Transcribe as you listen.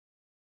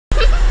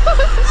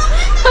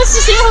What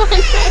you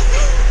doing?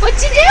 What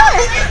you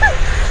doing?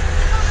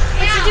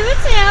 What you doing,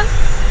 Sam?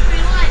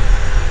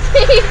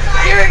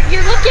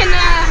 You're looking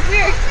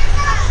weird.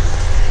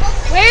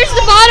 Where's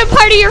the bottom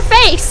part of your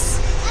face?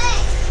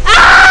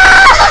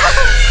 Ah!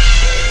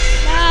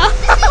 No.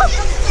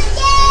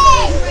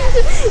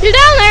 You're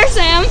down there,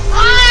 Sam.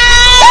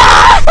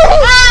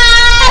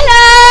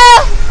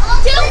 Hello.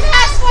 Too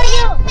fast for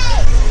you.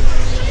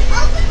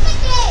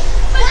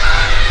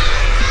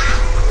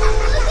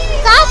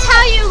 That's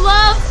how you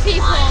love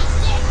people.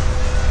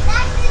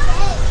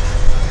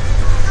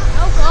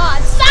 Oh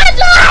God.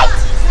 Sunlight!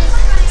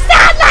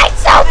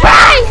 Sunlight's so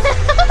bright!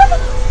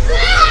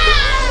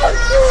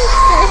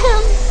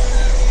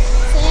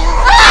 Sam.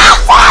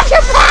 Ah,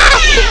 you're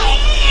back!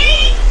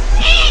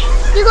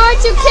 You're going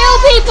to kill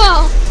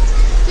people!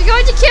 You're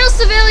going to kill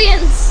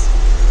civilians!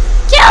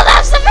 Kill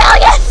them,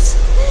 civilians!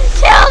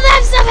 Kill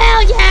them,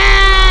 civilians!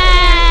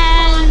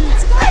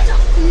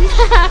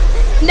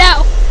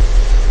 No.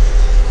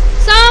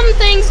 Some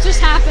things just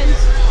happened.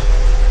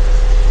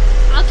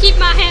 I'll keep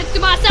my hands to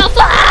myself.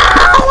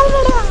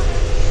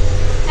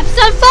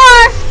 Episode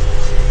 4.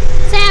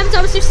 Sam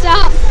told us to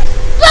stop.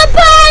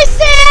 Bye-bye,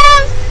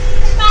 Sam!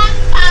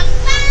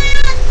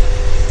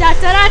 Da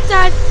da da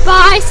da.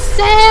 Bye,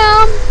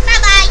 Sam!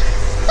 Bye-bye.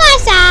 Bye,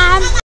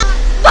 Sam!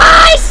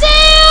 Bye,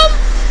 Sam!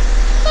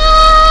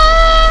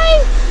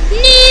 Bye! No!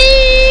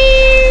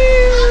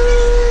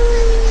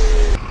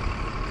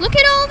 Look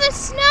at all the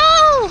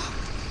snow!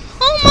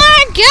 Oh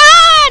my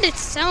God!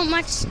 It's so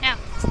much snow.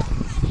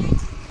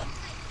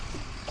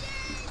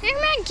 Oh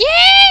my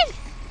God!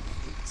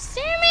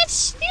 So much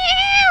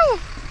snow!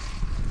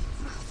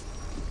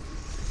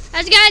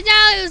 As you guys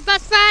know, it was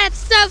bus ride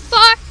episode 4.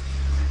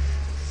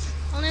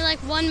 Only like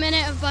 1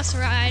 minute of bus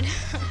ride.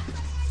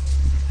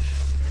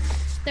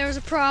 There was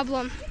a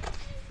problem.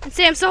 And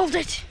Sam solved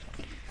it.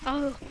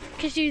 I'll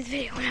continue the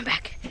video when I'm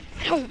back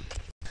at home.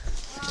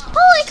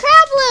 Holy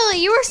crap, Lily!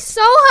 You were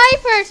so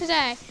hyper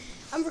today.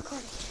 I'm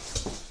recording.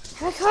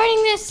 I'm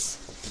recording this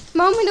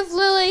moment of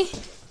Lily.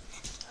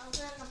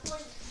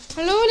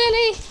 Hello,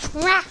 Lily.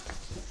 Rah.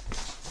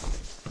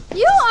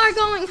 You are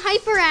going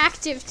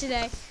hyperactive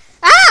today.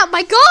 Ah,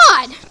 my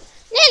God!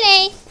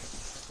 Lily!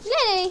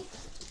 Lily!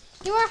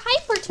 You are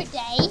hyper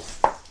today.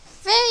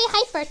 Very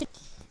hyper today.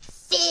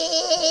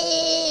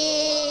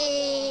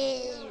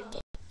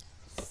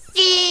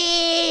 Food!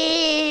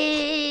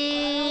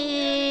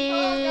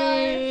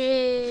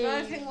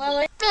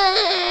 Food!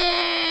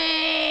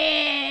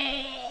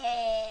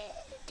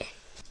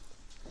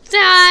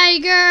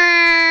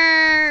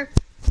 Tiger!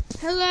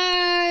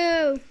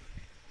 Hello!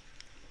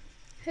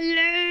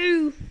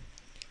 Hello!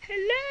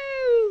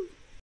 Hello!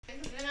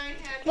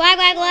 Wag,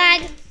 wag,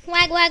 wag.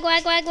 Wag, wag,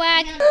 wag, wag,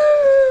 wag.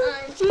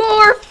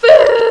 More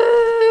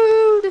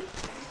food!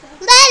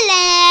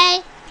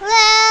 Lily!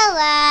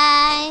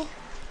 Lily!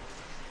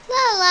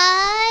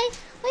 Lily!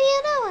 What are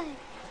you doing?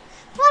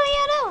 What are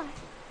you doing?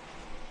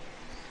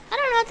 I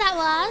don't know what that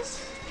was.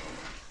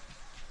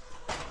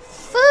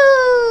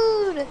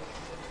 Food!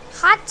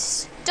 Hot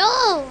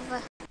stove!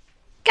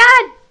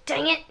 God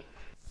dang it!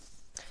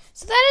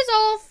 So that is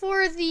all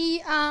for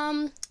the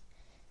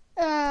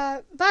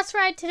bus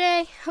ride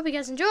today. Hope you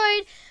guys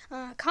enjoyed.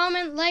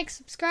 Comment, like,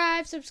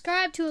 subscribe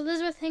to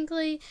Elizabeth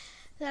Hinckley.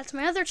 That's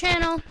my other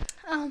channel.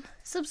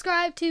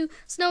 Subscribe to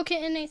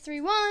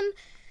SnowKitten831.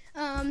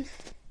 And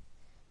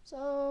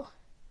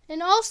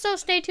also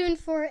stay tuned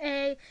for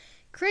a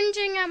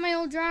cringing at my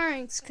old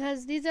drawings,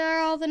 because these are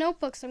all the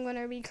notebooks I'm going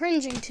to be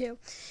cringing to. And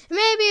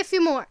maybe a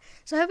few more.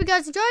 So I hope you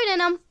guys enjoyed,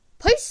 and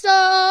peace!